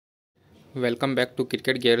Welcome back to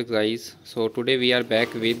Cricket Gear, guys. So today we are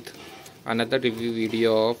back with another review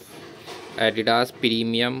video of Adidas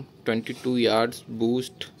Premium 22 yards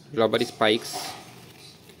boost rubber spikes.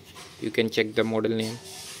 You can check the model name.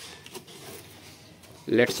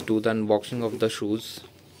 Let's do the unboxing of the shoes.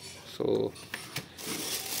 So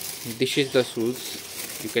this is the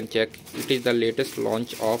shoes. You can check. It is the latest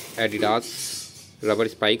launch of Adidas rubber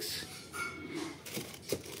spikes.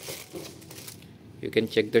 You can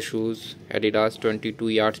check the shoes. Adidas 22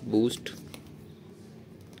 yards boost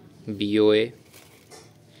BOA.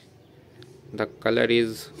 The color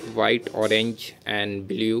is white, orange and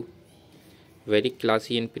blue. Very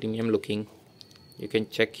classy and premium looking. You can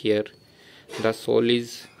check here. The sole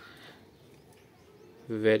is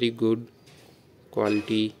very good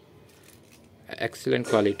quality, excellent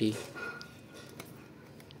quality.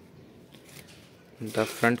 The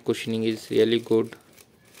front cushioning is really good.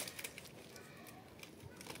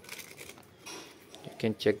 You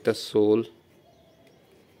can check the sole.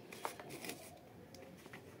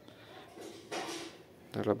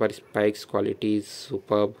 The rubber spikes quality is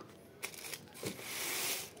superb.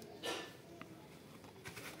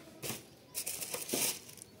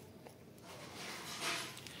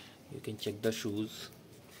 You can check the shoes.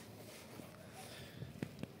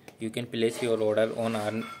 You can place your order on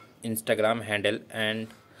our Instagram handle, and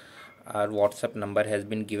our WhatsApp number has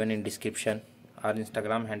been given in description. Our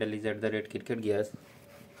Instagram handle is @cricketgears.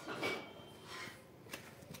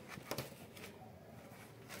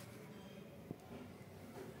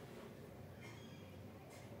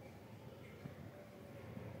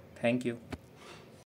 Thank you.